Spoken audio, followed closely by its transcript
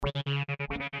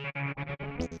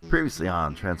Previously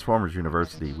on Transformers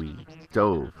University, we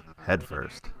dove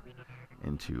headfirst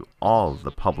into all of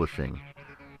the publishing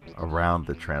around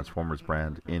the Transformers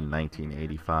brand in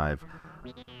 1985.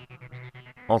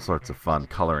 All sorts of fun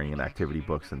coloring and activity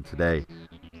books, and today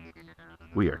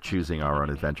we are choosing our own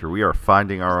adventure. We are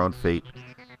finding our own fate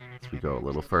as we go a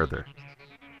little further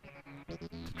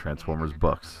to Transformers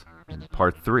books in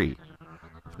Part 3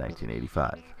 of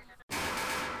 1985.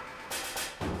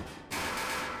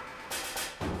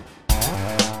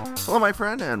 Hello, my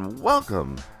friend, and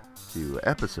welcome to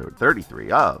episode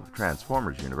 33 of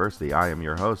Transformers University. I am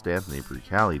your host, Anthony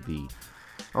Brucali, the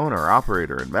owner,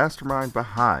 operator, and mastermind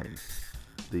behind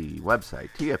the website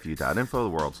tfu.info, the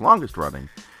world's longest-running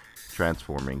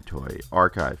transforming toy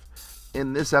archive.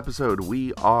 In this episode,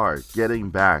 we are getting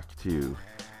back to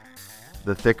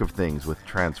the thick of things with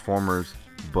Transformers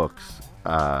books.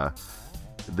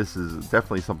 This is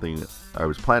definitely something I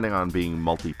was planning on being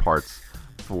multi-parts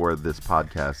for this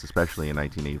podcast, especially in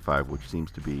 1985, which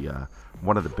seems to be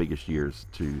one of the biggest years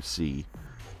to see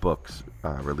books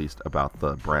released about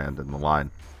the brand and the line.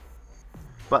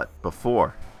 But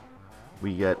before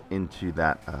we get into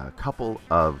that, a couple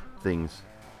of things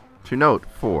to note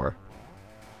for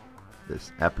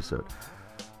this episode.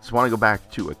 Just want to go back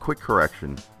to a quick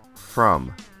correction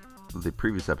from the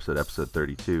previous episode, episode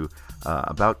 32,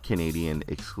 about Canadian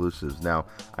exclusives. Now,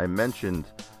 I mentioned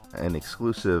an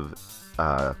exclusive,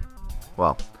 I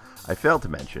failed to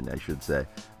mention, I should say,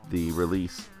 the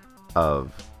release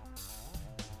of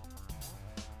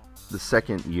the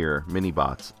second year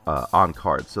Minibots on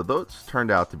cards. So those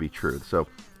turned out to be true. So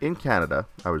in Canada,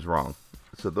 I was wrong.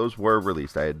 So those were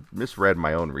released. I had misread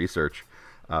my own research,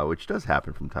 which does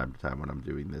happen from time to time when I'm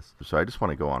doing this. So I just want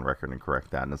to go on record and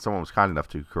correct that. And someone was kind enough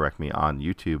to correct me on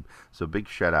YouTube, so big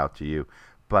shout out to you.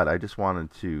 But I just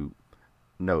wanted to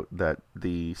note that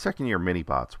the second year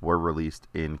Minibots were released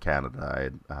in Canada. I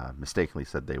had mistakenly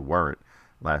said they weren't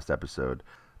last episode.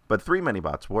 But 3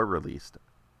 Minibots were released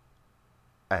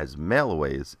as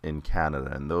mailaways in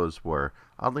Canada, and those were,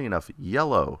 oddly enough,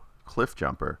 Yellow,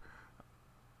 Cliffjumper,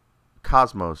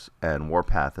 Cosmos, and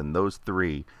Warpath, and those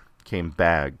 3 came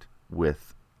bagged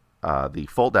with the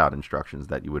fold-out instructions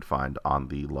that you would find on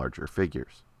the larger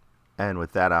figures. And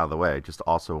with that out of the way, I just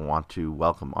also want to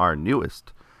welcome our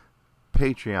newest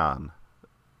Patreon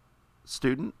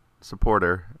student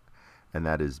supporter, and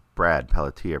that is Brad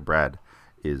Pelletier. Brad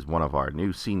is one of our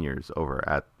new seniors over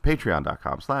at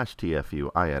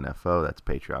patreon.com/TFUINFO. That's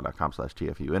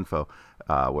patreon.com/TFUinfo,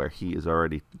 where he is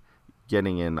already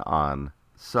getting in on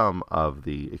some of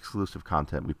the exclusive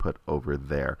content we put over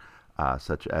there,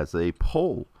 such as a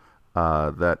poll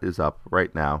that is up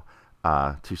right now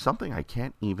to something I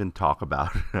can't even talk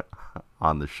about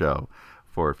on the show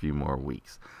for a few more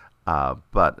weeks.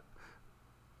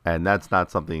 And that's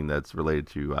not something that's related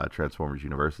to Transformers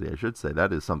University, I should say.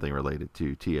 That is something related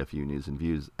to TFU News and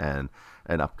Views and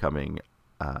an upcoming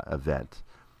event.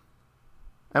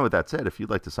 And with that said, if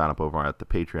you'd like to sign up over at the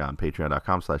Patreon,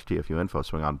 patreon.com/TFUinfo,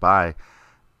 swing on by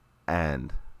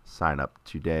and sign up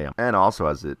today. And also,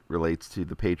 as it relates to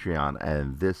the Patreon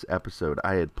and this episode,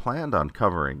 I had planned on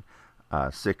covering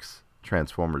 6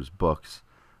 Transformers books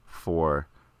for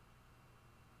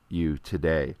you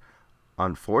today.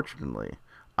 Unfortunately,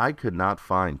 I could not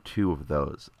find 2 of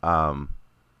those.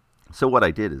 So what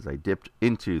I did is I dipped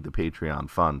into the Patreon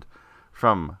fund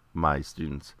from my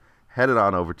students, headed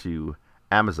on over to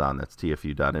Amazon, that's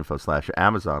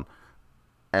tfu.info/Amazon,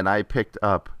 and I picked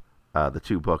up the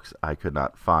 2 books I could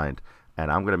not find,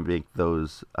 and I'm going to make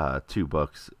those 2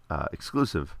 books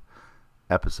exclusive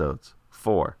episodes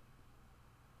for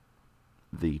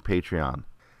the Patreon.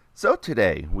 So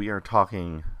today we are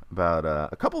talking about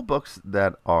a couple books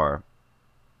that are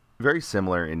very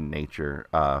similar in nature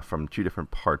from 2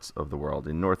 different parts of the world.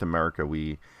 In North America,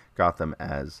 we got them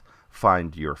as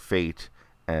Find Your Fate,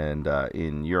 and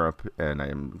in Europe, and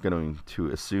I'm going to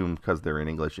assume because they're in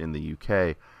English in the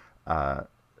UK,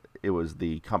 it was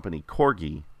the company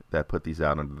Corgi that put these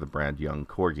out under the brand Young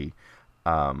Corgi.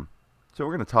 So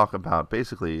we're going to talk about,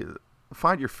 basically,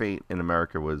 Find Your Fate in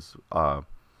America was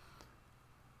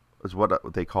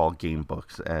what they call game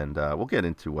books, and we'll get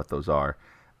into what those are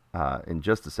in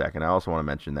just a second. I also want to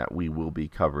mention that we will be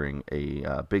covering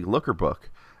a Big Looker book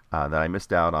that I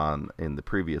missed out on in the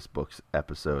previous books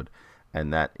episode,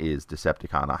 and that is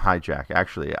Decepticon, a Hijack.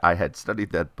 Actually, I had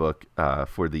studied that book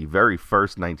for the very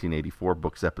first 1984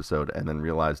 books episode, and then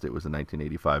realized it was a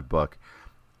 1985 book,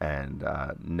 and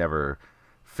never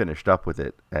finished up with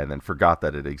it, and then forgot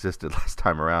that it existed last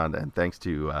time around. And thanks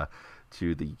to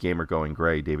the Gamer Going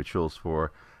Gray, David Schultz,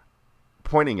 for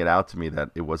pointing it out to me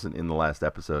that it wasn't in the last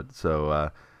episode.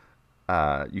 So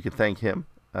You can thank him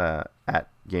at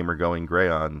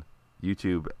GamerGoingGray on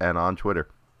YouTube and on Twitter.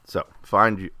 So,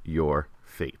 Find Your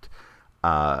Fate.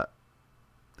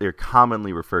 They're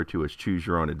commonly referred to as Choose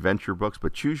Your Own Adventure books,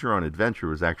 but Choose Your Own Adventure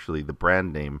was actually the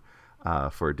brand name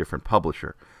for a different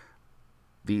publisher.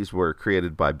 These were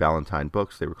created by Ballantine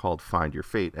Books. They were called Find Your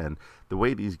Fate, and the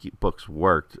way these books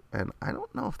worked, and I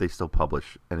don't know if they still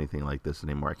publish anything like this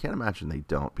anymore. I can't imagine they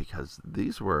don't, because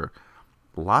these were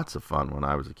lots of fun when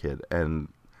I was a kid, and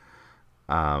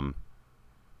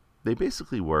they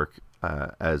basically work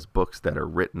as books that are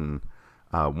written,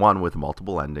 one with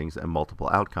multiple endings and multiple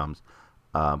outcomes,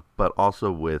 but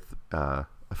also with a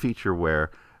feature where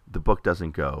the book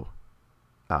doesn't go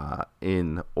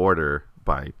in order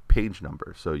by page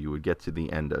number. So you would get to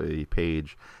the end of a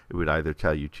page, it would either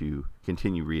tell you to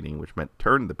continue reading, which meant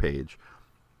turn the page,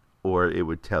 or it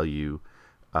would tell you,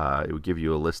 it would give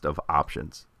you a list of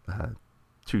options,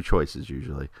 2 choices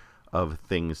usually, of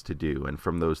things to do. And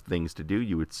from those things to do,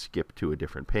 you would skip to a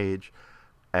different page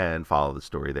and follow the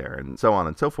story there, and so on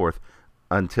and so forth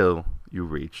until you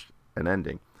reach an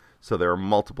ending. So there are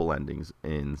multiple endings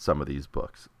in some of these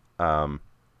books.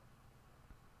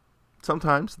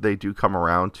 Sometimes they do come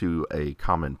around to a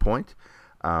common point.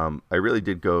 I really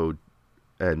did go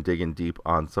and dig in deep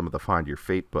on some of the Find Your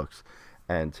Fate books,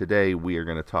 and today we are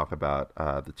going to talk about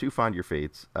the 2 Find Your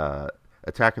Fates,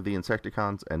 Attack of the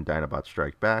Insecticons and Dinobots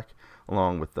Strike Back,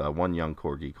 along with one young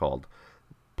corgi called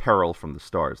Peril from the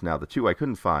Stars. Now, the 2 I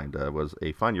couldn't find was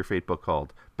a Find Your Fate book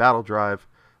called Battle Drive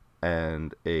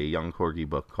and a young corgi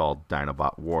book called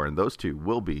Dinobot War, and those 2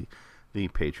 will be the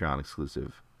Patreon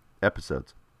exclusive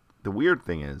episodes. The weird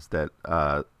thing is that,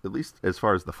 at least as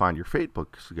far as the Find Your Fate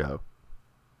books go,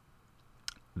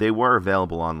 they were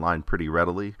available online pretty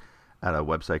readily at a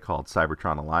website called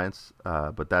Cybertron Alliance,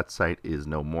 but that site is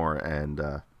no more, and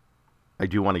I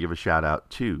do want to give a shout out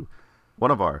to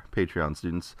one of our Patreon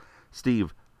students,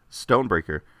 Steve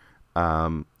Stonebreaker,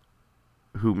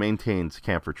 who maintains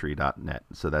camphortree.net.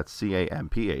 So that's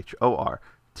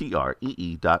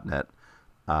CAMPHORTREE.net,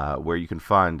 where you can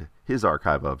find his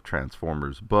archive of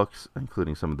Transformers books,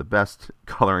 including some of the best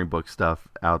coloring book stuff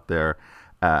out there,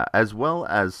 as well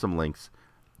as some links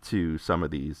to some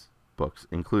of these books,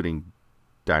 including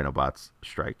Dinobots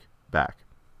Strike Back.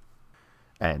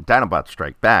 And Dinobots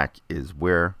Strike Back is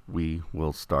where we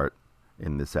will start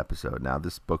in this episode. Now,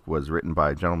 this book was written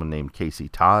by a gentleman named Casey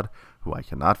Todd, who I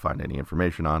cannot find any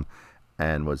information on,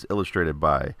 and was illustrated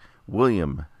by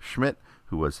William Schmidt,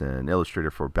 who was an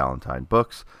illustrator for Ballantine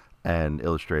Books, and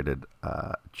illustrated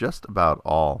just about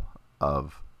all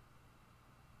of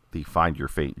the Find Your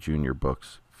Fate Junior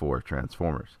books for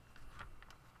Transformers.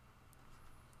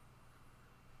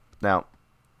 Now,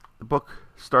 the book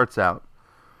starts out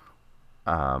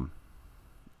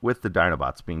with the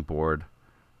Dinobots being bored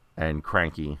and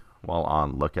cranky while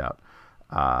on lookout.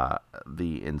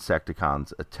 The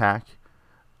Insecticons attack.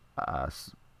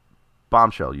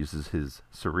 Bombshell uses his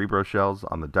Cerebro shells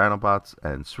on the Dinobots,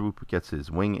 and Swoop gets his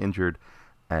wing injured,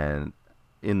 and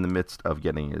in the midst of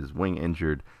getting his wing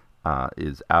injured,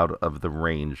 is out of the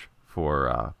range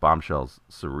for Bombshell's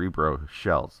Cerebro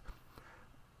shells.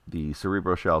 The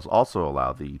Cerebro shells also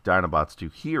allow the Dinobots to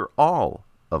hear all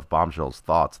of Bombshell's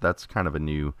thoughts. That's kind of a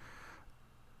new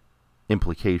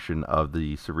implication of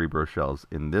the Cerebro shells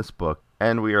in this book,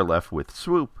 and we are left with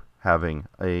Swoop having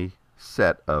a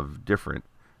set of different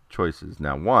choices.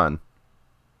 Now, one,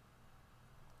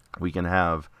 we can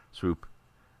have Swoop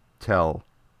tell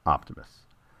Optimus,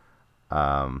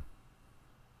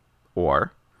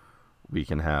 or we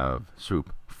can have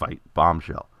Swoop fight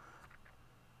Bombshell.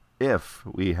 If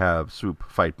we have Swoop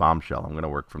fight Bombshell, I'm going to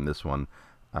work from this one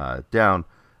down.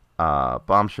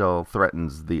 Bombshell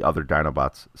threatens the other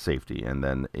Dinobots' safety, and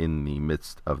then in the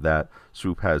midst of that,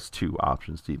 Swoop has 2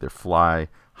 options: to either fly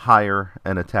higher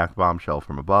and attack Bombshell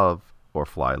from above, or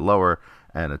fly lower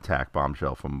and attack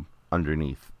Bombshell from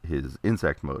underneath his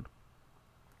insect mode.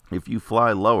 If you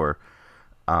fly lower,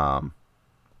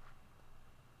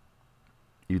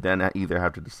 you then either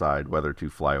have to decide whether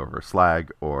to fly over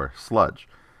Slag or Sludge.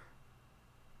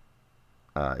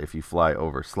 If you fly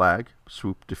over Slag,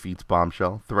 Swoop defeats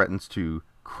Bombshell, threatens to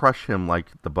crush him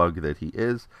like the bug that he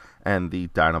is, and the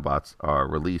Dinobots are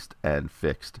released and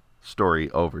fixed. Story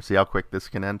over. See how quick this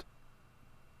can end?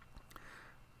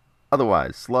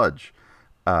 Otherwise, Sludge,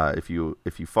 if you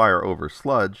fire over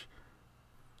Sludge,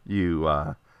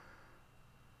 you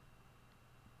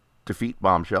defeat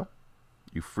Bombshell,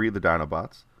 you free the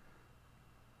Dinobots,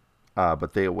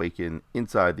 but they awaken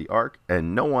inside the Ark,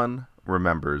 and no one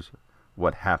remembers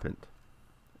what happened.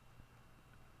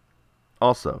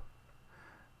 Also,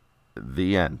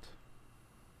 the end.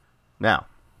 Now,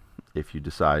 if you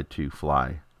decide to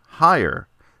fly higher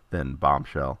than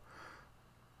Bombshell,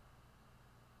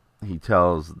 he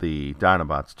tells the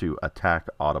Dinobots to attack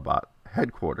Autobot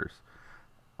headquarters.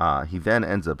 He then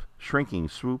ends up shrinking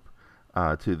Swoop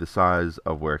to the size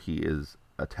of where he is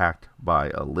attacked by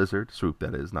a lizard. Swoop,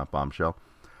 that is, not Bombshell.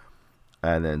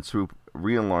 And then Swoop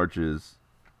re-enlarges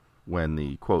when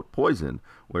the, quote, poison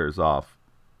wears off,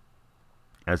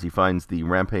 as he finds the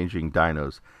rampaging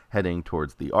dinos heading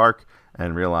towards the Ark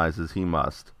and realizes he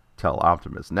must tell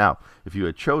Optimus. Now, if you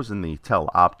had chosen the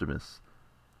tell Optimus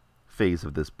phase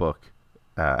of this book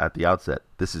at the outset,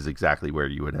 this is exactly where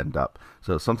you would end up.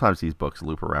 So sometimes these books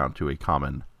loop around to a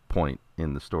common point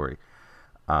in the story.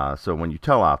 So when you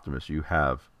tell Optimus, you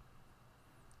have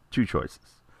two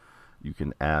choices. You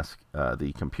can ask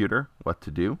the computer what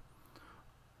to do,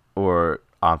 or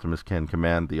Optimus can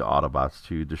command the Autobots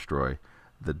to destroy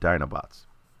the Dinobots.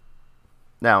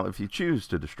 Now, if you choose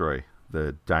to destroy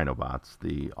the Dinobots,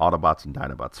 the Autobots and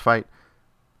Dinobots fight,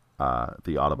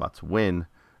 the Autobots win,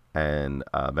 and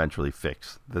eventually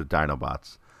fix the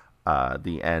Dinobots.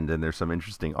 The end, and there's some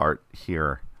interesting art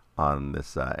here on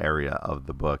this area of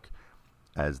the book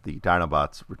as the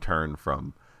Dinobots return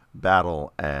from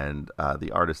battle, and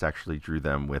the artist actually drew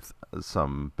them with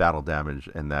some battle damage,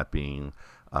 and that being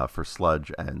for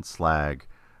Sludge and Slag,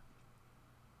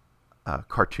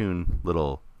 cartoon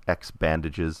little X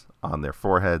bandages on their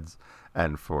foreheads,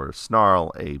 and for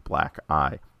Snarl, a black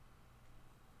eye.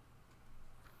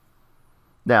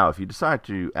 Now, if you decide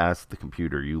to ask the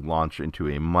computer, you launch into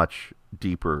a much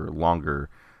deeper, longer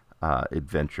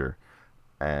adventure.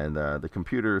 And the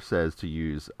computer says to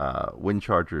use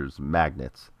Windcharger's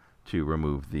magnets to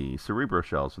remove the Cerebro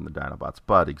shells from the Dinobots,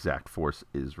 but exact force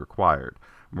is required.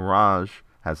 Mirage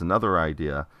has another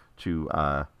idea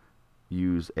to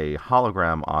use a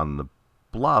hologram on the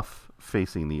bluff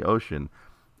facing the ocean,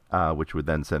 which would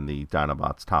then send the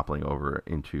Dinobots toppling over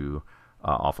into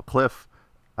off a cliff,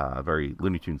 very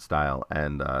Looney Tunes style,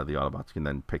 and the Autobots can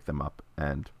then pick them up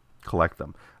and collect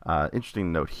them.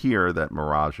 Interesting note here that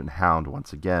Mirage and Hound,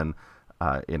 once again,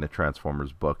 in a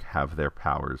Transformers book, have their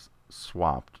powers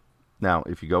swapped. Now,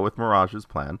 if you go with Mirage's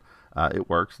plan, it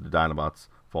works. The Dinobots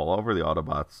fall over, the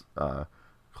Autobots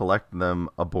collect them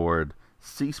aboard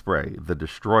Seaspray, the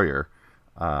Destroyer.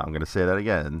 I'm going to say that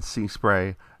again.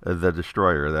 Seaspray, the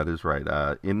Destroyer. That is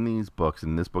right. In these books,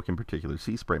 in this book in particular,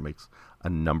 Seaspray makes a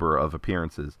number of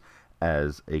appearances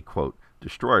as a, quote,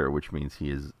 destroyer, which means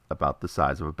he is about the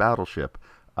size of a battleship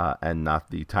and not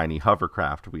the tiny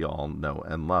hovercraft we all know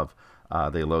and love.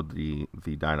 They load the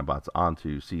Dinobots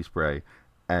onto Seaspray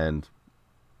and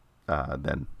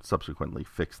then subsequently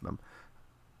fix them.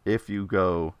 If you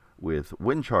go with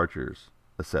Windcharger's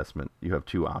assessment, you have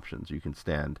two options. You can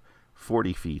stand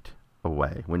 40 feet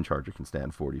away. Windcharger can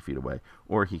stand 40 feet away,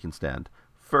 or he can stand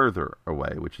further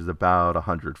away, which is about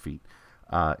 100 feet.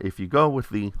 If you go with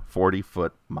the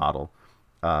 40-foot model,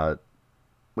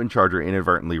 Windcharger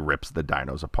inadvertently rips the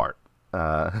dinos apart.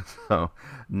 So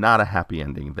not a happy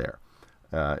ending there.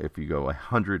 If you go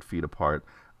 100 feet apart,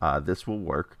 this will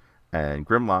work. And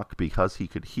Grimlock, because he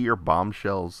could hear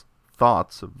Bombshell's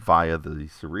thoughts via the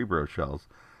Cerebro shells,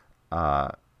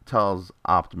 tells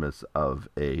Optimus of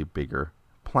a bigger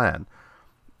plan.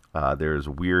 There's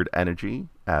weird energy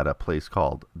at a place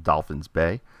called Dolphins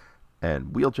Bay,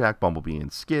 and Wheeljack, Bumblebee,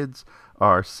 and Skids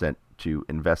are sent to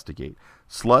investigate.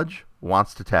 Sludge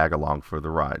wants to tag along for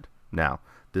the ride. Now,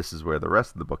 this is where the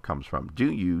rest of the book comes from.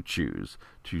 Do you choose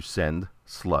to send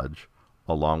Sludge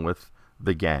along with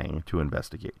the gang to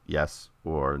investigate? Yes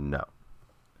or no?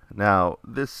 Now,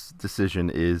 this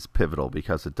decision is pivotal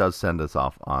because it does send us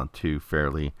off on two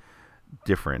fairly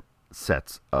different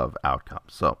sets of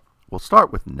outcomes. So, we'll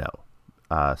start with no.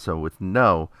 So with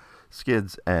no,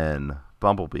 Skids and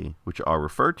Bumblebee, which are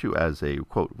referred to as a,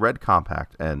 quote, red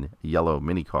compact and yellow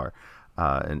minicar.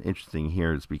 And interesting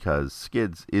here is because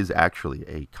Skids is actually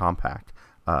a compact.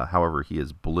 However, he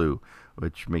is blue,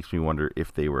 which makes me wonder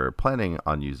if they were planning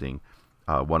on using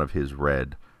one of his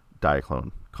red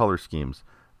Diaclone color schemes.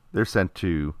 They're sent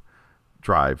to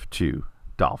drive to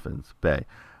Dolphins Bay.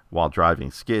 While driving,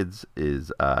 Skids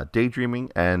is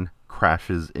daydreaming and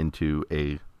crashes into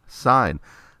a sign.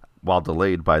 While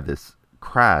delayed by this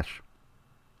crash,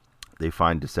 they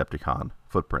find Decepticon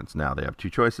footprints. Now, they have two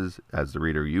choices. As the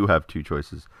reader, you have two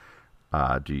choices.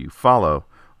 Do you follow,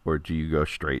 or do you go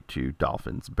straight to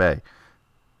Dolphins Bay?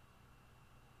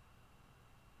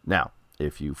 Now,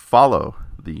 if you follow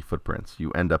the footprints,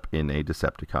 you end up in a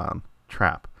Decepticon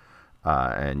trap,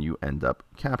 and you end up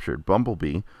captured.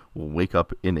 Bumblebee will wake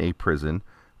up in a prison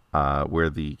where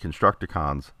the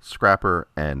Constructicons, Scrapper,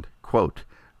 and, quote,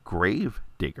 Grave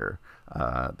Digger.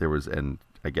 There was an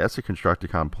I guess a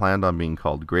Constructicon planned on being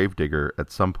called Gravedigger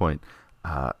at some point.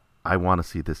 I want to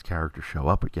see this character show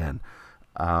up again.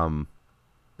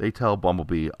 They tell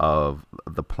Bumblebee of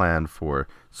the plan for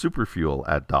superfuel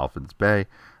at Dolphins Bay,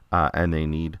 and they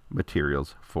need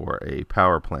materials for a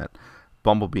power plant.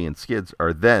 Bumblebee and Skids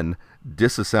are then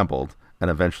disassembled, and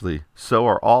eventually so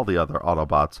are all the other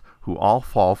Autobots, who all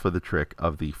fall for the trick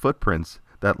of the footprints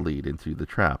that lead into the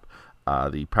trap.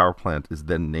 The power plant is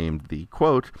then named the,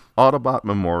 quote, Autobot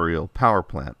Memorial Power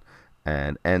Plant,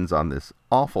 and ends on this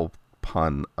awful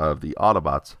pun of the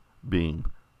Autobots being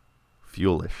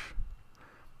fuelish.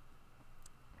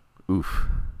 Oof.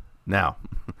 Now,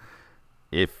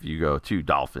 if you go to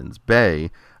Dolphins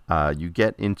Bay, you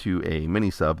get into a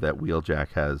mini-sub that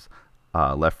Wheeljack has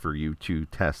left for you to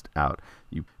test out.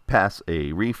 You pass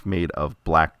a reef made of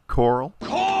black coral.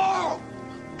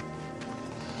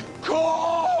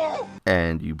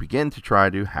 And you begin to try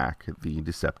to hack the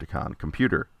Decepticon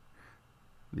computer.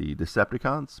 The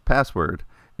Decepticon's password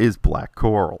is black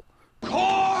coral.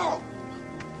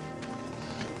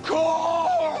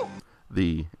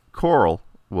 The coral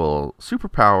will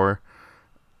superpower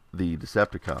the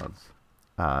Decepticons.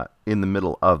 In the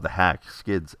middle of the hack,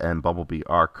 Skids and Bumblebee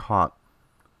are caught.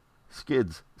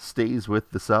 Skids stays with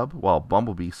the sub while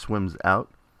Bumblebee swims out.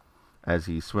 As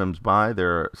he swims by, there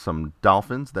are some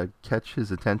dolphins that catch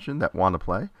his attention that want to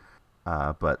play.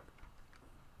 But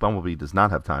Bumblebee does not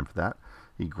have time for that.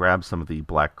 He grabs some of the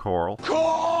black coral.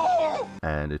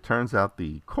 And it turns out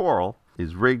the coral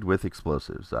is rigged with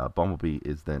explosives. Bumblebee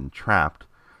is then trapped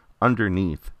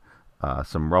underneath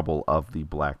some rubble of the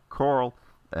black coral.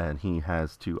 And he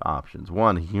has two options.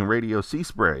 One, he can radio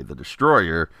Seaspray, the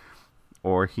destroyer,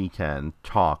 or he can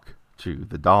talk to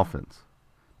the dolphins.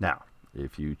 Now,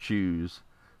 if you choose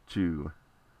to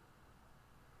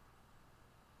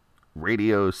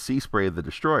radio Seaspray, the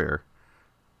destroyer,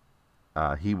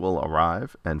 he will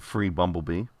arrive and free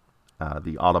Bumblebee.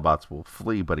 The Autobots will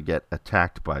flee but get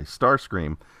attacked by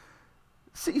Starscream.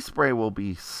 Seaspray will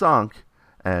be sunk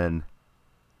and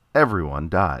everyone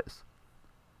dies.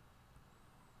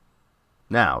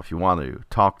 Now, if you want to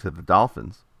talk to the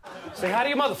dolphins, say hi to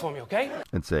your mother for me, okay?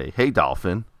 And say, hey,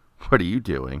 dolphin, what are you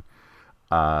doing?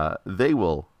 They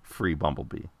will free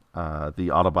Bumblebee. The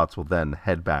Autobots will then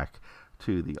head back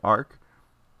to the Ark,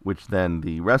 which then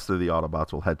the rest of the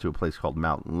Autobots will head to a place called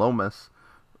Mount Lomas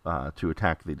to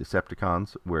attack the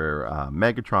Decepticons, where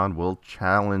Megatron will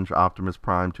challenge Optimus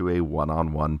Prime to a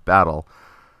one-on-one battle,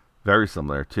 very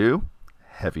similar to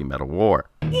Heavy Metal War.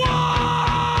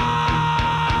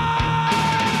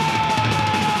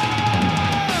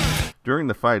 During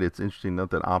the fight, it's interesting to note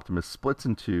that Optimus splits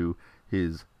into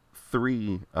his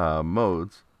three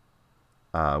modes,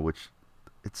 which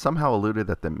it's somehow alluded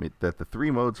that the three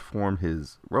modes form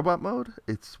his robot mode.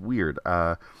 It's weird,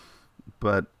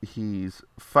 but he's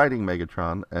fighting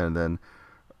Megatron, and then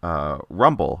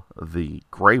Rumble, the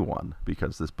gray one,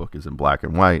 because this book is in black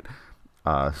and white,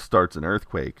 starts an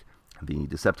earthquake. The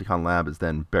Decepticon lab is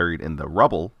then buried in the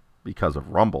rubble because of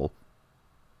Rumble,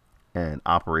 and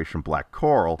Operation Black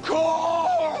Coral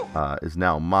is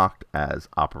now mocked as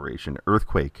Operation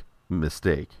Earthquake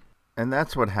Mistake. And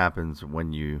that's what happens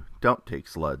when you don't take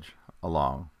Sludge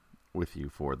along with you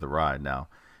for the ride. Now,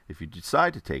 if you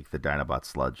decide to take the Dinobot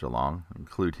Sludge along,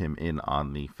 include him in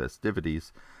on the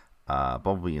festivities,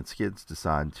 Bumblebee and Skids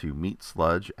decide to meet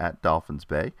Sludge at Dolphins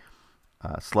Bay.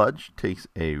 Sludge takes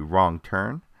a wrong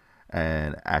turn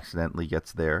and accidentally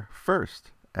gets there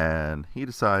first, and he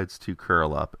decides to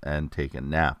curl up and take a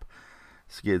nap.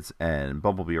 Skids and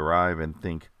Bumblebee arrive and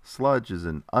think Sludge is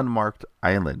an unmarked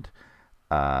island.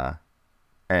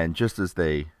 And just as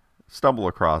they stumble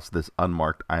across this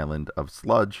unmarked island of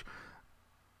sludge,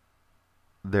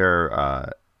 their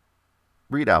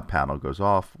readout panel goes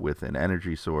off with an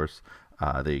energy source.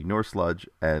 They ignore Sludge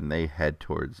and they head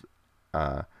towards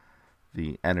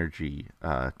the energy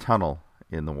tunnel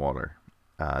in the water.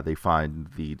 They find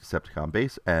the Decepticon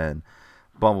base, and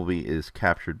Bumblebee is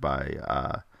captured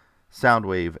by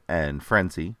Soundwave and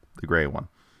Frenzy, the gray one.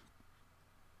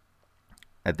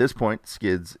 At this point,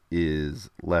 Skids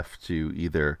is left to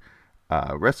either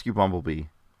rescue Bumblebee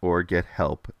or get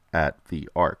help at the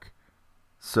Ark.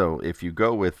 So if you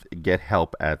go with get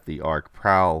help at the Ark,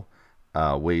 Prowl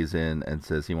weighs in and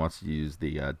says he wants to use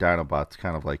the Dinobots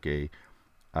kind of like a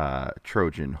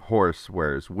Trojan horse,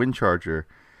 whereas Windcharger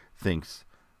thinks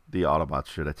the Autobots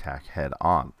should attack head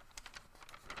on.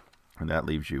 And that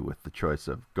leaves you with the choice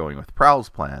of going with Prowl's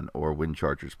plan or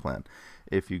Windcharger's plan.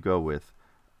 If you go with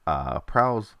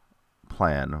Prowl's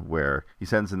plan, where he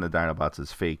sends in the Dinobots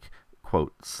as fake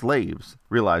quote, slaves,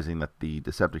 realizing that the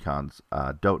Decepticons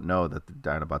don't know that the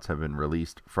Dinobots have been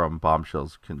released from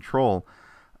Bombshell's control.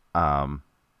 So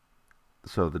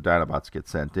the Dinobots get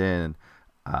sent in.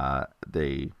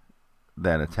 They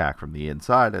then attack from the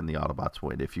inside, and the Autobots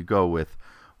win. If you go with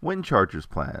Windcharger's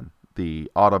plan, the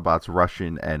Autobots rush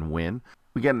in and win.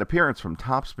 We get an appearance from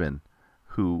Topspin,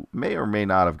 who may or may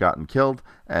not have gotten killed,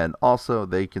 and also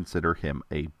they consider him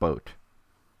a boat.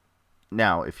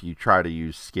 Now, if you try to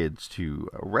use Skids to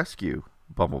rescue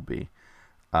Bumblebee,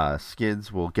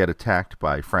 Skids will get attacked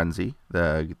by Frenzy,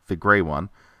 the gray one,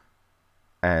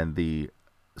 and the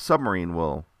submarine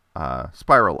will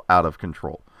spiral out of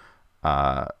control.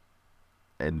 And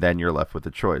then you're left with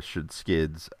a choice. Should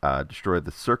Skids destroy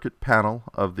the circuit panel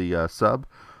of the sub,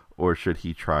 or should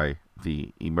he try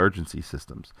the emergency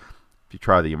systems? If you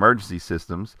try the emergency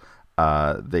systems,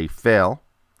 they fail,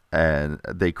 and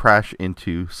they crash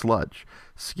into sludge.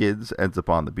 Skids ends up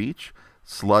on the beach.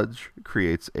 Sludge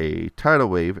creates a tidal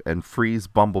wave and frees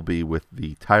Bumblebee with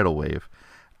the tidal wave,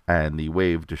 and the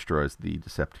wave destroys the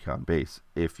Decepticon base.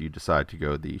 If you decide to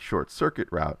go the short circuit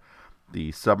route,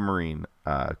 the submarine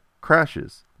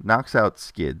crashes, knocks out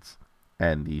Skids,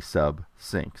 and the sub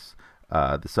sinks.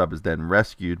 The sub is then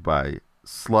rescued by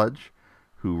Sludge,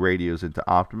 who radios into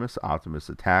Optimus. Optimus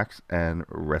attacks and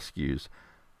rescues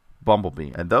Bumblebee.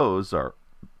 And those are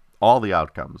all the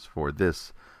outcomes for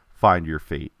this Find Your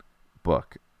Fate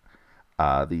book.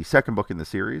 The second book in the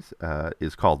series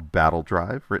is called Battle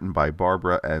Drive, written by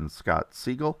Barbara and Scott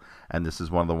Siegel. And this is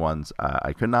one of the ones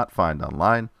I could not find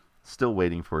online. Still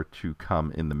waiting for it to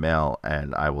come in the mail,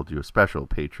 and I will do a special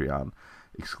Patreon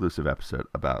exclusive episode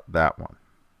about that one.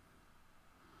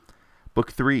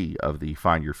 Book 3 of the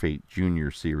Find Your Fate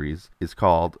Junior series is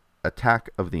called Attack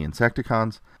of the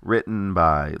Insecticons, written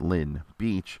by Lynn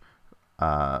Beach,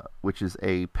 which is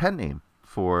a pen name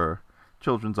for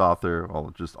children's author, or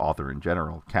just author in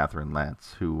general, Catherine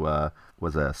Lance, who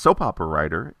was a soap opera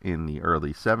writer in the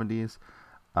early 70s,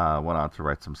 went on to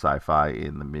write some sci-fi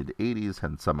in the mid-80s,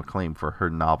 had some acclaim for her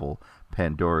novel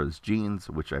Pandora's Genes,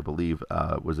 which I believe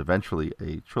was eventually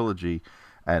a trilogy,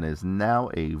 and is now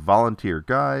a volunteer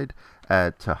guide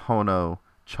at Tohono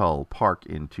Chull Park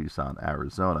in Tucson,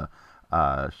 Arizona,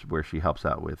 where she helps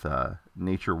out with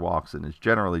nature walks and is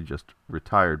generally just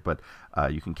retired. But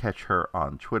you can catch her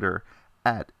on Twitter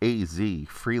at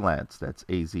AZFreelance. That's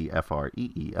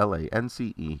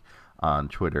AZFreelance on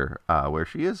Twitter, where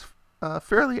she is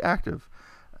fairly active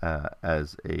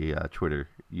as a Twitter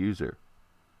user.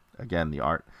 Again, the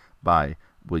art by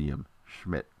William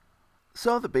Schmidt.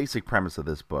 So the basic premise of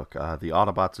this book, the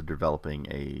Autobots are developing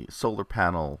a solar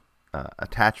panel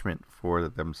attachment for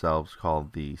themselves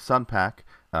called the Sun Pack.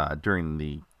 During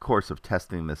the course of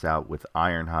testing this out with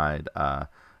Ironhide,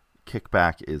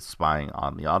 Kickback is spying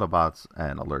on the Autobots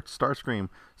and alerts Starscream.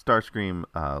 Starscream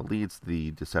leads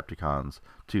the Decepticons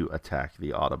to attack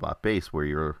the Autobot base, where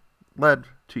you're led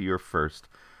to your first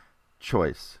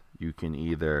choice. You can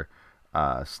either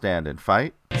stand and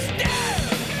fight,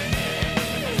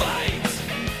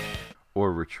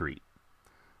 or retreat.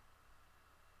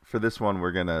 For this one,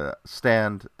 we're going to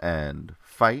stand and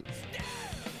fight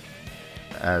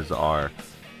as our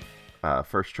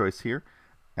first choice here.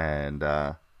 And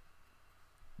the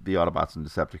Autobots and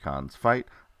Decepticons fight.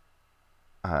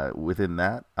 Within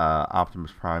that,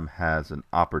 Optimus Prime has an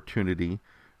opportunity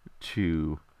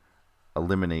to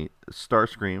eliminate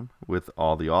Starscream with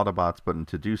all the Autobots, but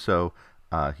to do so,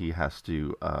 he has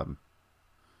to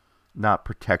not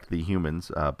protect the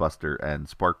humans, Buster and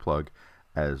Sparkplug,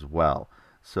 as well.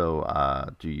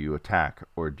 So, do you attack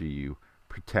or do you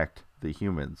protect the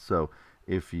humans? So,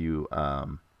 if you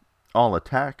all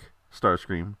attack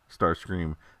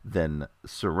Starscream then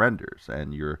surrenders,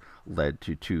 and you're led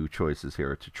to two choices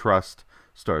here: to trust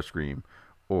Starscream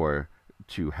or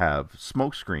to have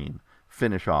Smokescreen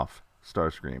finish off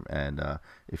Starscream. And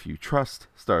if you trust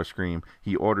Starscream,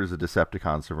 he orders a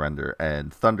Decepticon surrender,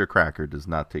 and Thundercracker does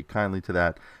not take kindly to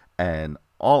that, and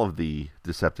all of the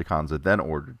Decepticons are then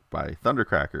ordered by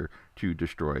Thundercracker to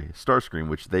destroy Starscream,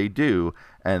 which they do,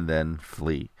 and then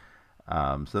flee.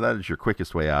 So that is your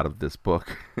quickest way out of this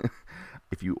book.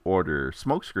 If you order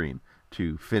Smokescreen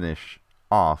to finish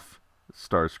off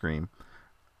Starscream,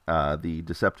 the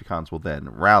Decepticons will then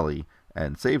rally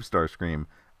and save Starscream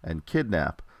and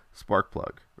kidnap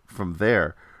Sparkplug. From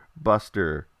there,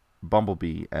 Buster,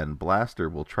 Bumblebee, and Blaster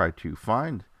will try to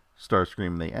find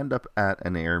Starscream. They end up at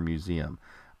an air museum.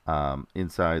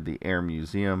 Inside the air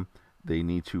museum, they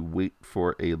need to wait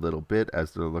for a little bit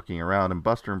as they're looking around, and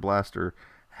Buster and Blaster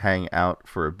hang out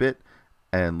for a bit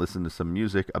and listen to some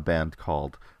music, a band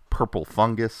called Purple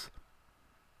Fungus.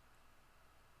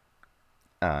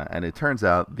 And it turns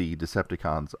out the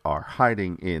Decepticons are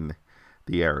hiding in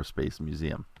the Aerospace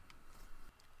Museum.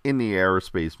 In the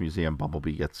Aerospace Museum,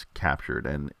 Bumblebee gets captured,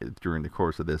 and during the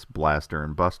course of this, Blaster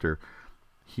and Buster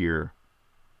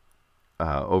overhear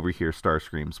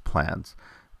Starscream's plans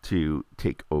to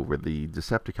take over the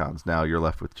Decepticons. Now you're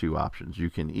left with two options. You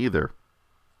can either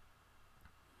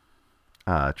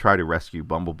try to rescue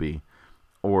Bumblebee,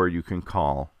 or you can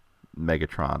call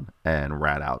Megatron and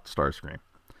rat out Starscream.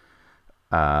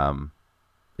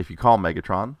 If you call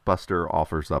Megatron, Buster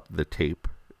offers up the tape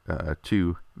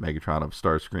to Megatron of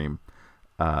Starscream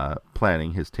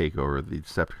planning his takeover of the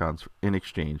Decepticons in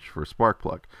exchange for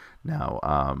Sparkplug.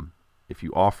 Now, if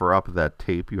you offer up that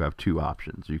tape, you have two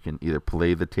options. You can either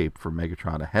play the tape for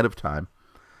Megatron ahead of time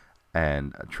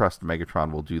and trust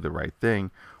Megatron will do the right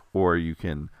thing, or you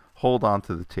can hold on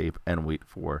to the tape and wait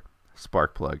for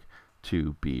Sparkplug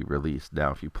to be released.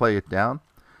 Now, if you play it down,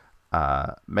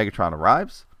 Megatron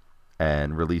arrives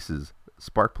and releases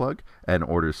Sparkplug and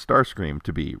orders Starscream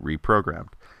to be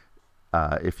reprogrammed.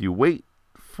 If you wait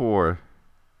for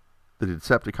the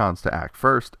Decepticons to act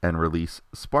first and release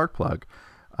Sparkplug,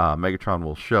 Megatron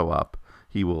will show up.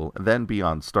 He will then be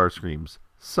on Starscream's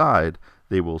side.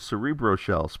 They will Cerebro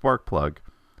Shell Sparkplug,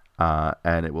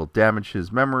 and it will damage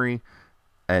his memory,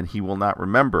 and he will not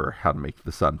remember how to make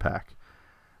the Sun Pack.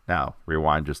 Now,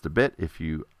 rewind just a bit. If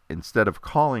you, instead of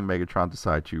calling Megatron,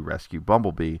 decide to rescue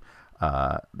Bumblebee,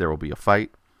 there will be a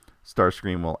fight.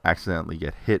 Starscream will accidentally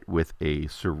get hit with a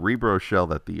Cerebro Shell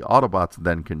that the Autobots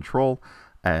then control,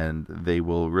 and they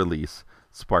will release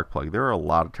Sparkplug. There are a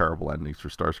lot of terrible endings for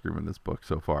Starscream in this book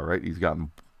so far, right? He's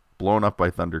gotten blown up by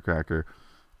Thundercracker,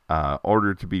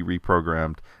 ordered to be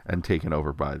reprogrammed, and taken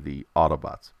over by the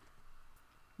Autobots.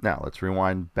 Now, let's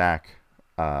rewind back,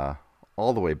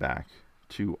 all the way back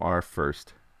to our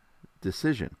first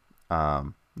decision.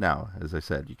 Now, as I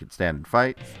said, you could stand and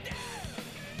fight,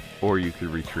 or you could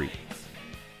retreat.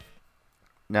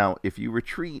 Now, if you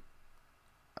retreat,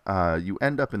 you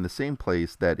end up in the same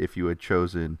place that if you had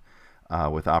chosen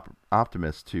with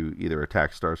Optimus to either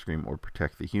attack Starscream or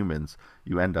protect the humans,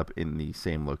 you end up in the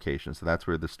same location. So that's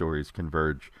where the stories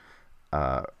converge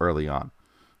early on.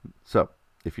 So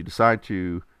if you decide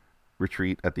to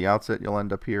retreat at the outset, you'll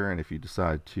end up here, and if you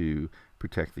decide to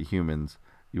protect the humans,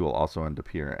 you will also end up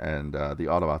here. And the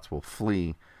Autobots will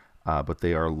flee, but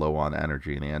they are low on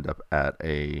energy, and they end up at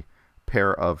a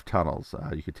pair of tunnels.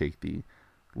 You could take the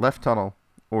left tunnel,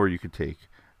 or you could take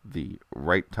the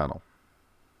right tunnel.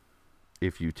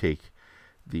 If you take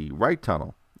the right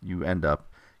tunnel, you end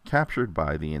up captured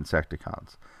by the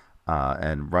Insecticons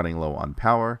and running low on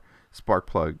power.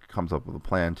 Sparkplug comes up with a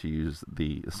plan to use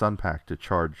the Sun Pack to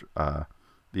charge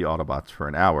the Autobots for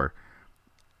an hour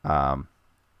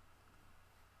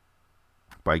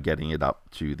by getting it up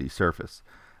to the surface.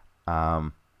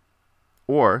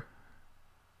 Or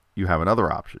you have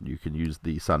another option. You can use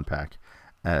the Sun Pack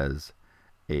as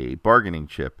a bargaining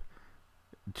chip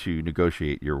to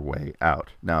negotiate your way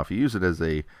out. Now, if you use it as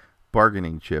a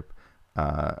bargaining chip,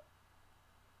 the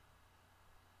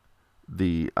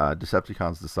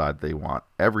Decepticons decide they want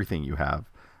everything you have.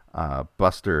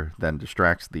 Buster then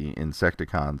distracts the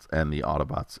Insecticons, and the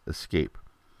Autobots escape.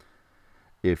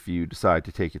 If you decide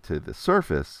to take it to the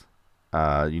surface,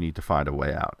 you need to find a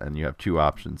way out, and you have two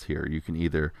options here. You can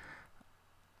either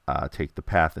take the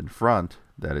path in front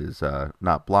that is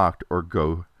not blocked, or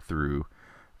go through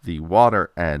the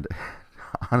water, and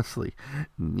honestly,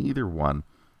 neither one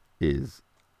is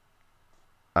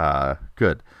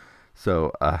good.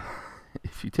 So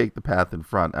if you take the path in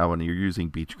front, when you're using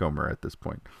Beachcomber at this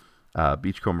point,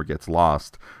 Beachcomber gets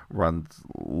lost, runs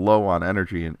low on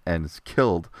energy, and is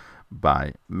killed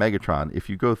by Megatron. If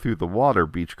you go through the water,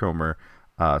 Beachcomber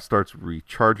starts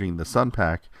recharging the Sun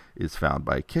Pack, is found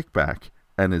by Kickback,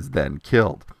 and is then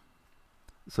killed.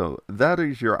 So that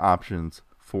is your options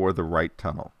for the right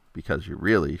tunnel, because you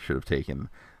really should have taken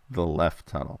the left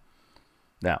tunnel.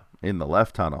 Now, in the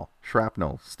left tunnel,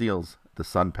 Shrapnel steals the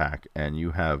Sun Pack, and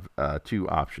you have two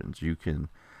options. You can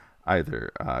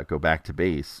either go back to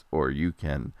base, or you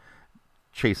can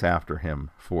chase after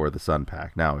him for the Sun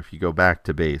Pack. Now, if you go back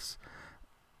to base,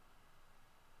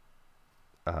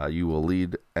 you will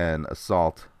lead an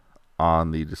assault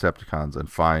on the Decepticons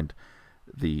and find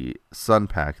the Sun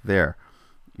Pack there.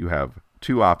 You have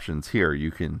two options here.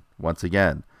 You can, once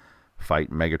again, fight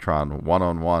Megatron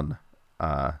one-on-one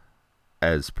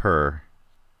as per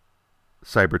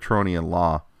Cybertronian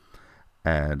law,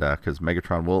 and because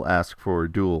Megatron will ask for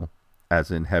a duel,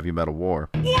 as in Heavy Metal War.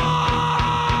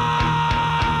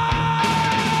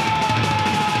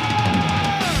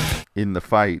 In the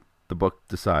fight, the book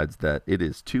decides that it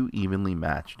is too evenly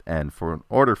matched, and in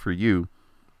order for you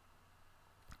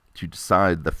to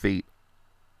decide the fate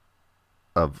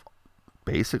of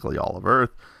basically all of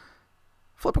Earth,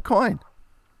 flip a coin.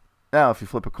 Now, if you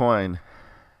flip a coin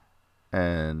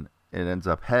and it ends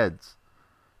up heads,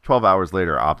 12 hours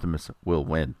later, Optimus will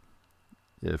win.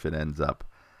 If it ends up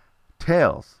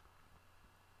tails,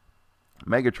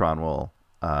 Megatron will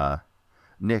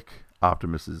nick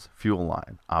Optimus's fuel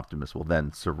line. Optimus will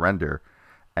then surrender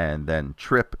and then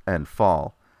trip and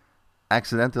fall,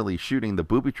 accidentally shooting the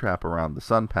booby trap around the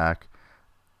Sun Pack,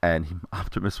 and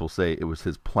Optimus will say it was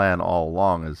his plan all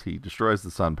along as he destroys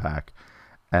the Sun Pack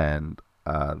and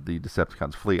the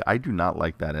Decepticons flee. I do not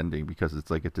like that ending because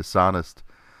it's like a dishonest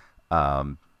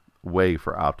way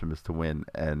for Optimus to win,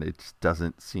 and it just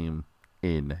doesn't seem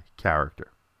in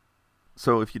character.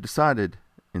 So if you decided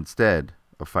instead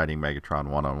of fighting Megatron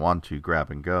one-on-one to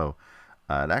grab and go,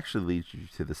 it actually leads you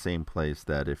to the same place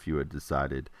that if you had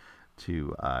decided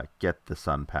to get the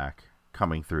Sun Pack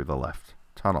coming through the left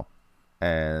tunnel.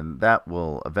 And that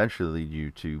will eventually lead you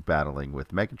to battling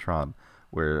with Megatron,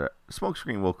 where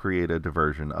Smokescreen will create a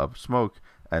diversion of smoke,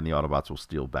 and the Autobots will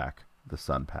steal back the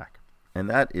Sun Pack. And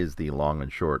that is the long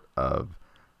and short of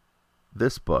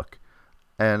this book.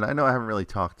 And I know I haven't really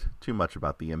talked too much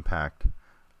about the impact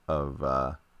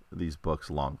of these books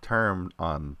long term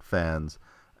on fans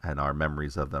and our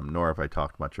memories of them, nor have I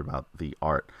talked much about the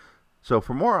art. So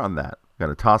for more on that, I'm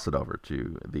going to toss it over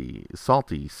to the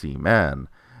Salty Seaman,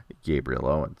 Gabriel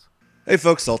Owens. Hey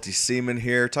folks, Salty Seaman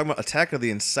here, talking about Attack of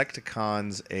the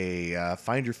Insecticons, a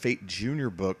Find Your Fate Junior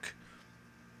book,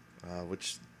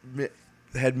 which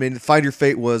had made Find Your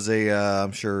Fate was a,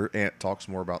 I'm sure Ant talks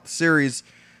more about the series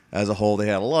as a whole. They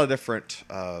had a lot of different,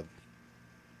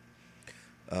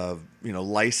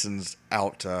 licensed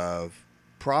out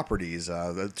properties.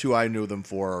 The two I knew them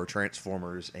for are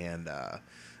Transformers and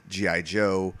G.I.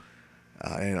 Joe.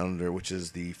 And under which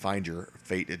is the Find Your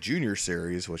Fate Junior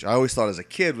series, which I always thought as a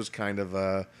kid was kind of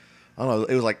I don't know,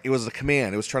 it was a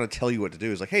command. It was trying to tell you what to do.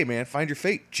 It was like, hey man, find your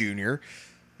fate, Junior.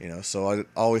 So I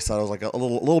always thought it was like a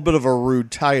little bit of a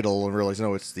rude title, and realized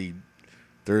no,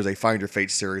 there's a Find Your Fate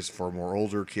series for more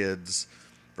older kids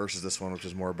versus this one, which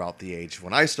is more about the age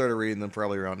when I started reading them,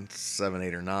 probably around 7,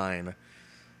 8, or 9.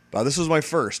 But this was my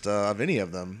first of any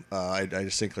of them. I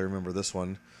distinctly remember this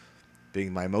one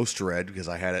being my most read because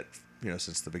I had it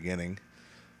since the beginning.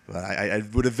 But I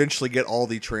would eventually get all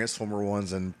the Transformer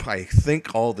ones and I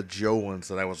think all the Joe ones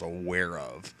that I was aware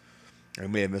of. I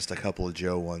may have missed a couple of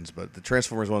Joe ones, but the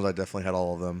Transformers ones, I definitely had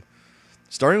all of them.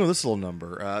 Starting with this little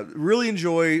number. Really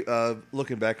enjoy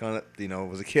looking back on it.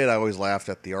 As a kid, I always laughed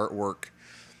at the artwork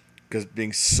because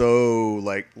being so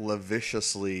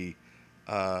lavishiously,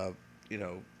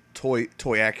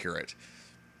 toy accurate.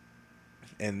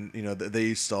 And, they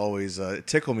used to always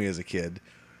tickle me as a kid.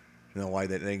 Why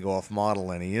they didn't go off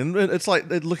model any. And it's like,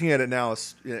 looking at it now,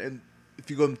 and if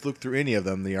you go and look through any of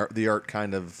them, the art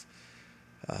kind of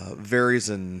varies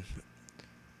in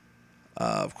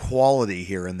quality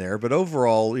here and there. But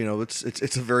overall,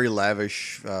 it's a very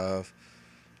lavish,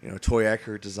 toy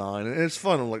accurate design. And it's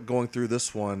fun going through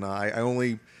this one. I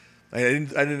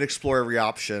didn't explore every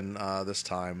option this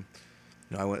time.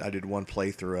 I did one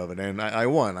playthrough of it, and I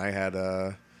won. I had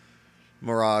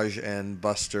Mirage and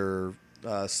Buster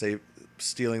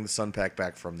stealing the Sun Pack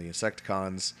back from the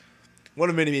Insecticons. One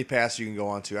of many paths you can go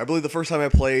on to. I believe the first time I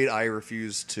played, I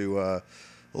refused to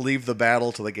leave the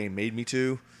battle till the game made me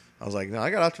to. I was like, no,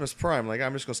 I got Optimus Prime.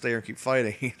 I'm just going to stay here and keep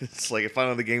fighting. It's like,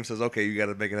 finally the game says, okay, you got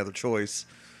to make another choice.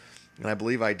 And I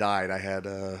believe I died. I had,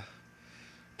 I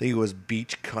think it was I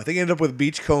think I ended up with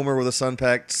Beachcomber with a Sun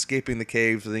Pack escaping the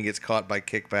caves, and then gets caught by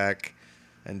Kickback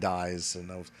and dies.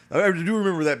 And I do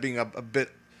remember that being a bit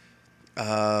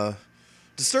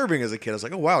disturbing as a kid. I was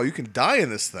like, oh wow, you can die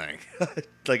in this thing. It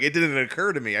didn't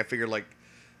occur to me. I figured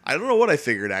I don't know what I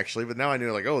figured actually, but now I knew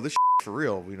oh, this for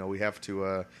real. We have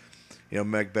to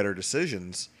make better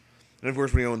decisions. And of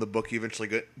course, when you own the book, you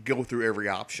eventually go through every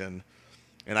option.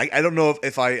 And I don't know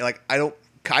if I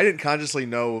didn't consciously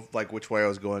know which way I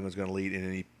was going to lead in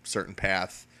any certain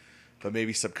path, but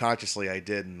maybe subconsciously I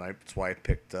did, and that's why I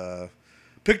picked a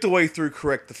way through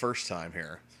correct the first time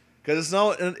here. Because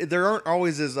there aren't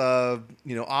always as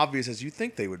obvious as you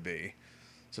think they would be.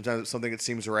 Sometimes something that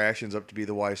seems rash ends up to be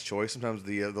the wise choice. Sometimes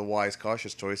the wise,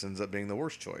 cautious choice ends up being the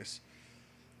worst choice,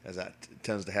 as that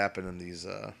tends to happen in these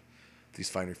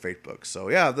Find Your Fate books. So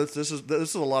yeah, this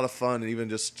is a lot of fun, and even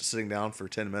just sitting down for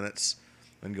 10 minutes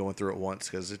and going through it once,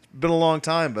 because it's been a long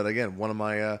time. But again, one of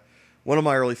my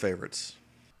early favorites.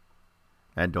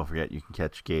 And don't forget, you can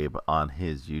catch Gabe on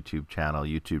his YouTube channel,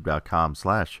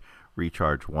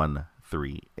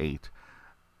 youtube.com/recharge138.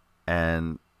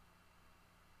 And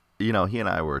You know, he and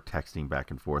I were texting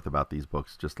back and forth about these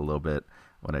books just a little bit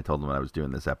when I told him I was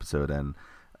doing this episode. And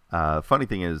funny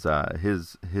thing is,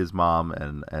 his mom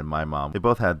and my mom, they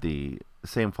both had the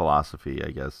same philosophy,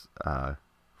 I guess,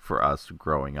 for us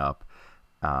growing up.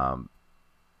 And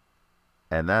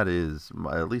that is,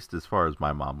 at least as far as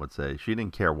my mom would say, she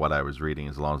didn't care what I was reading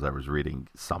as long as I was reading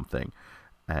something.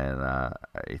 And I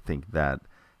think that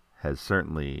has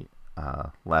certainly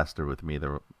lasted with me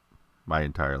my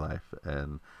entire life.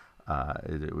 And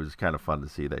it was kind of fun to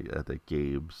see that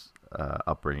Gabe's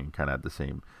upbringing kind of had the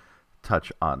same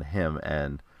touch on him.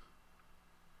 And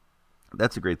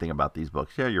that's a great thing about these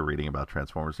books. Yeah, you're reading about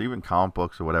Transformers, even comic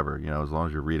books or whatever. You know, as long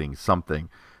as you're reading something,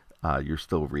 you're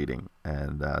still reading.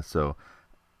 And so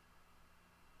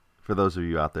for those of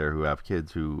you out there who have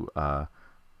kids who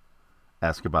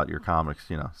ask about your comics,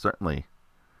 you know, certainly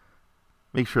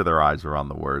make sure their eyes are on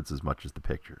the words as much as the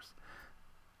pictures.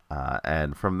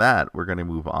 And from that, we're going to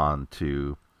move on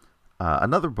to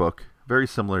another book very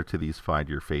similar to these Find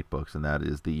Your Fate books, and that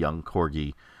is the Young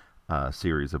Corgi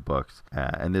series of books.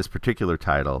 And this particular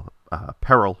title,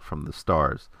 Peril from the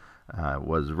Stars,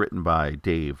 was written by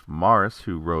Dave Morris,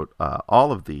 who wrote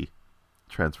all of the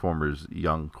Transformers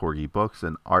Young Corgi books,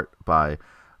 and art by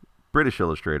British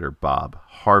illustrator Bob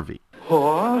Harvey.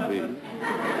 Harvey?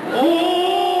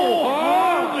 Oh,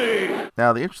 Harvey!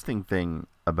 Now, the interesting thing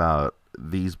about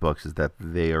these books is that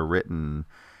they are written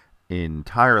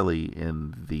entirely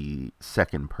in the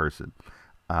second person.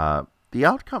 The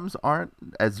outcomes aren't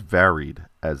as varied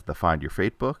as the Find Your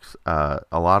Fate books. A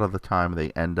lot of the time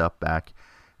they end up back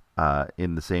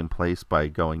in the same place by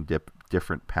going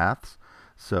different paths.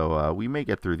 So we may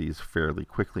get through these fairly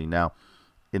quickly. Now,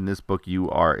 in this book, you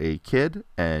are a kid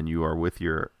and you are with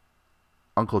your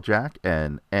Uncle Jack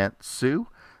and Aunt Sue.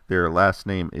 Their last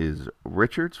name is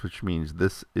Richards, which means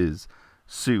this is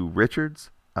Sue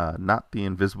Richards, not the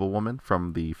Invisible Woman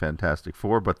from the Fantastic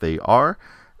Four, but they are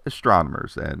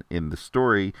astronomers. And in the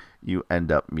story, you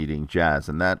end up meeting Jazz,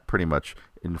 and that pretty much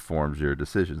informs your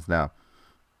decisions. Now,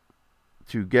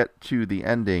 to get to the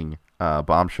ending,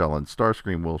 Bombshell and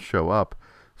Starscream will show up.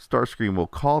 Starscream will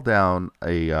call down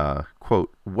a,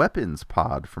 quote, weapons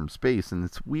pod from space. And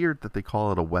it's weird that they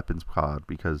call it a weapons pod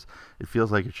because it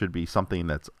feels like it should be something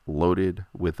that's loaded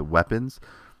with weapons.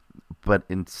 But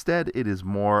instead, it is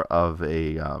more of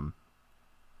a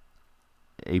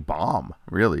bomb,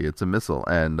 really. It's a missile.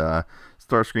 And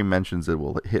Starscream mentions it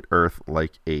will hit Earth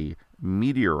like a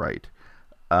meteorite.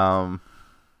 That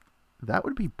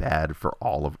would be bad for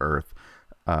all of Earth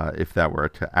if that were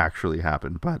to actually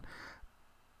happen. But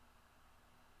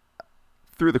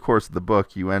through the course of the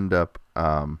book, you end up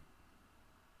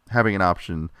having an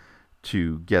option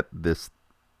to get this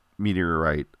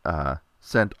meteorite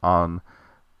sent on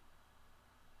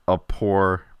a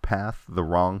poor path, the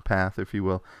wrong path, if you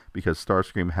will, because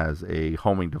Starscream has a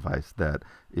homing device that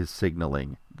is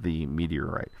signaling the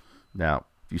meteorite. Now,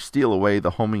 if you steal away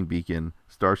the homing beacon,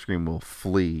 Starscream will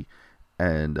flee,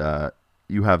 and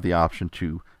you have the option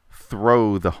to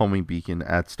throw the homing beacon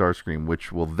at Starscream,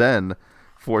 which will then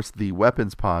force the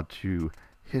weapons pod to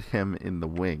hit him in the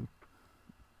wing.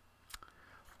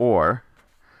 Or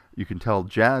you can tell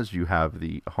Jazz you have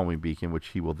the homing beacon, which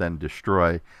he will then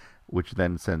destroy, which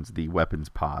then sends the weapons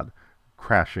pod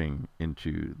crashing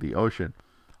into the ocean.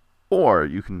 Or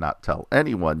you can not tell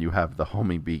anyone you have the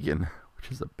homing beacon,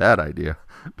 which is a bad idea,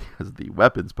 because the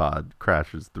weapons pod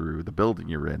crashes through the building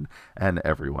you're in and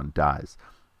everyone dies.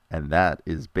 And that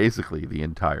is basically the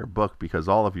entire book, because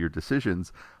all of your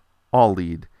decisions all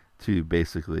lead to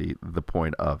basically the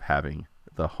point of having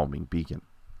the homing beacon.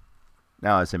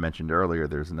 Now, as I mentioned earlier,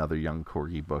 there's another Young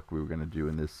Corgi book we were going to do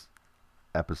in this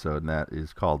episode, and that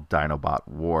is called Dinobot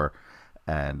War.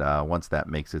 And once that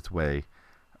makes its way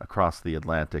across the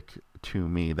Atlantic to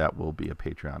me, that will be a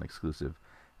Patreon exclusive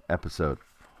episode,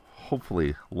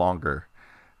 hopefully longer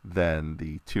than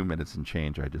the 2 minutes and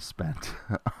change I just spent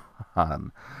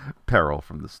on Peril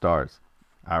from the Stars.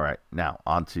 All right, now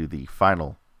on to the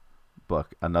final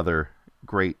book, another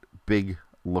great big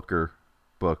looker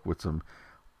book with some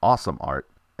awesome art.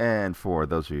 And for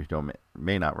those of you who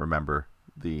may not remember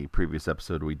the previous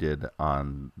episode we did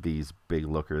on these big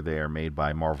looker, they are made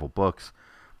by Marvel Books.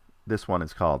 This one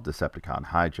is called Decepticon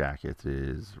Hijack. It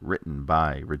is written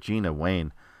by Regina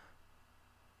Wayne,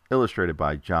 illustrated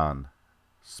by John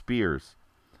Spears,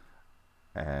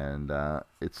 and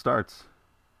it starts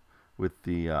with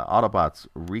the Autobots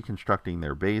reconstructing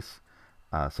their base.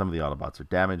 Some of the Autobots are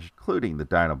damaged, including the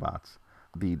Dinobots.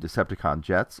 The Decepticon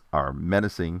jets are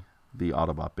menacing the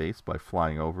Autobot base by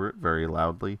flying over it very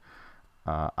loudly.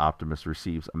 Optimus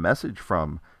receives a message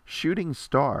from Shooting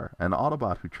Star, an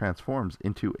Autobot who transforms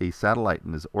into a satellite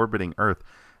and is orbiting Earth.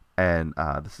 And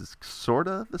this is sort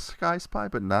of the Sky Spy,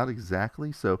 but not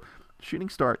exactly. So Shooting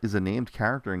Star is a named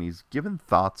character, and he's given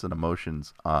thoughts and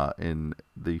emotions in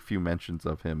the few mentions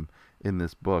of him in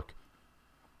this book,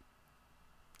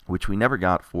 which we never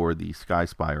got for the Sky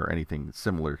Spy or anything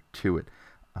similar to it.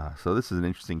 So this is an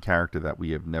interesting character that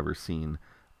we have never seen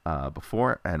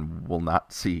before and will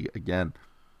not see again.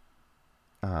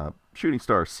 Shooting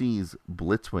Star sees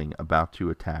Blitzwing about to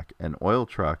attack an oil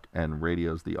truck and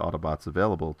radios the Autobots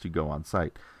available to go on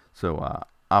site. So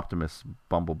Optimus,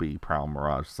 Bumblebee, Prowl,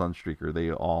 Mirage, Sunstreaker,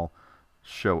 they all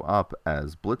show up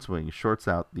as Blitzwing shorts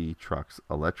out the truck's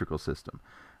electrical system.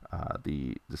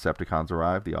 The Decepticons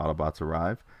arrive, the Autobots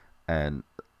arrive, and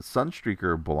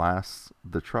Sunstreaker blasts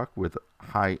the truck with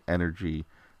high energy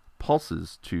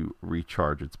pulses to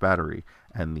recharge its battery,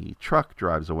 and the truck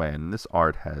drives away. And this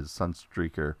art has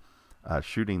Sunstreaker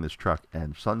shooting this truck,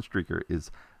 and Sunstreaker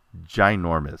is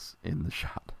ginormous in the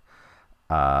shot.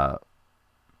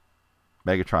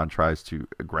 Megatron tries to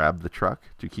grab the truck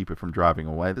to keep it from driving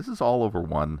away. This is all over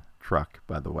one truck,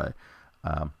 by the way.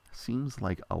 Seems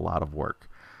like a lot of work.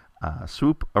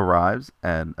 Swoop arrives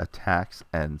and attacks,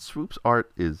 and Swoop's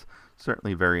art is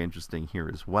certainly very interesting here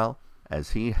as well,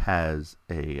 as he has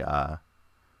a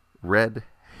red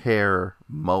hair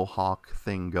mohawk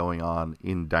thing going on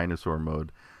in dinosaur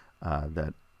mode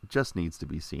that just needs to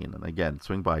be seen. And again,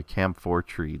 swing by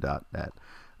cam4tree.net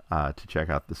to check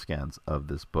out the scans of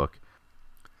this book.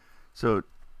 So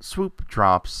Swoop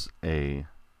drops a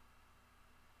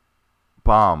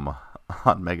bomb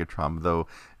on Megatron, though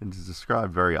it is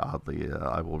described very oddly.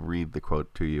 I will read the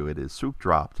quote to you. It is, Swoop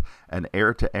dropped an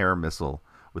air-to-air missile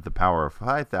with the power of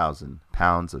 5,000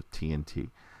 pounds of TNT.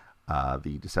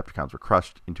 The Decepticons were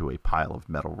crushed into a pile of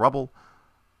metal rubble,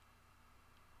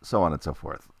 so on and so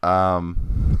forth.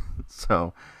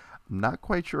 So I'm not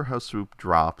quite sure how Swoop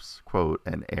drops, quote,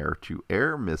 an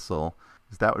air-to-air missile,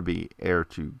 because that would be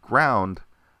air-to-ground,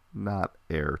 not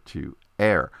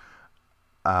air-to-air.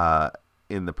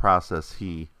 In the process,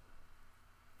 he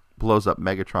blows up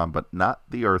Megatron, but not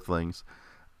the Earthlings,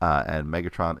 and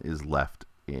Megatron is left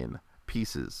in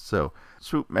pieces. So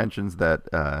Swoop mentions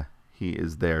that he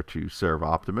is there to serve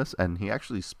Optimus, and he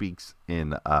actually speaks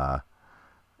in a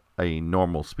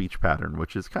normal speech pattern,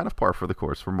 which is kind of par for the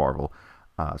course for Marvel.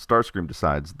 Starscream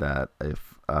decides that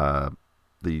if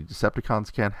the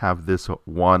Decepticons can't have this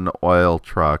one oil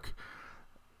truck,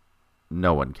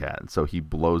 no one can. So he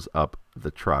blows up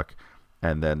the truck,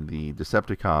 and then the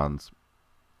Decepticons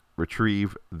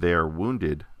retrieve their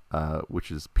wounded,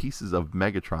 which is pieces of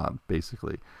Megatron,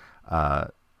 basically.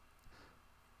 And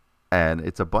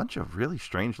it's a bunch of really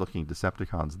strange-looking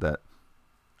Decepticons that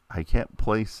I can't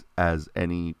place as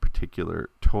any particular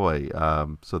toy.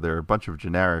 So there are a bunch of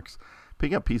generics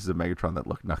picking up pieces of Megatron that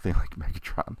look nothing like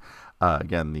Megatron.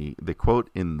 Again, the quote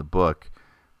in the book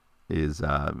is,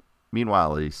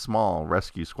 meanwhile, a small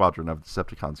rescue squadron of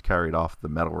Decepticons carried off the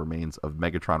metal remains of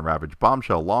Megatron-ravaged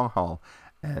Bombshell, Longhaul,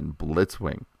 and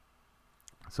Blitzwing.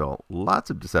 So lots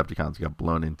of Decepticons got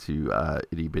blown into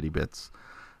itty-bitty bits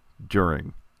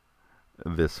during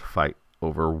this fight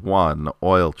over one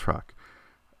oil truck.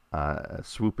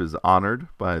 Swoop is honored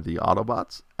by the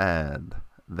Autobots, and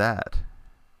that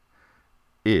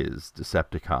is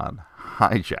Decepticon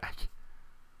Hijack.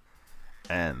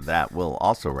 And that will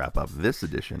also wrap up this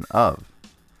edition of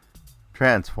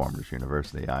Transformers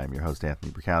University. I am your host,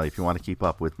 Anthony Bricali. If you want to keep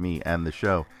up with me and the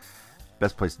show,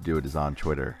 best place to do it is on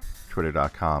Twitter,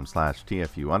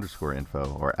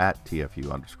 twitter.com/TFU_info or at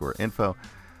TFU_info.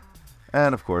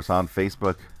 And of course on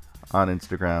Facebook, on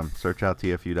Instagram, search out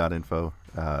TFU.info.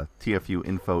 TFU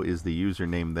info is the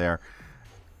username there.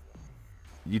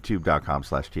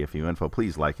 YouTube.com/TFUinfo.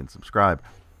 Please like and subscribe.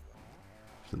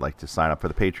 If you'd like to sign up for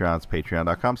the Patreons,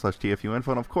 patreon.com/TFUinfo.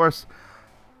 And of course,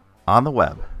 on the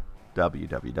web,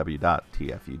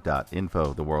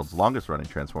 www.tfu.info, the world's longest running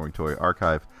Transforming Toy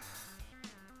archive.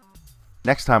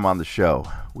 Next time on the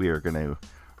show, we are going to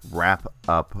wrap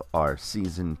up our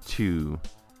Season 2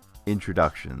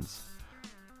 introductions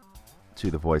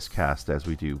to the voice cast as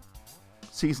we do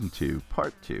Season 2,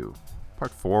 Part 2,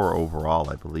 Part 4 overall,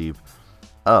 I believe,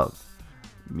 of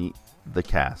Meet the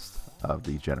Cast of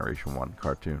the Generation 1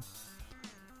 cartoon.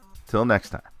 Till next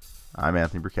time, I'm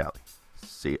Anthony Bricali.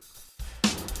 See ya.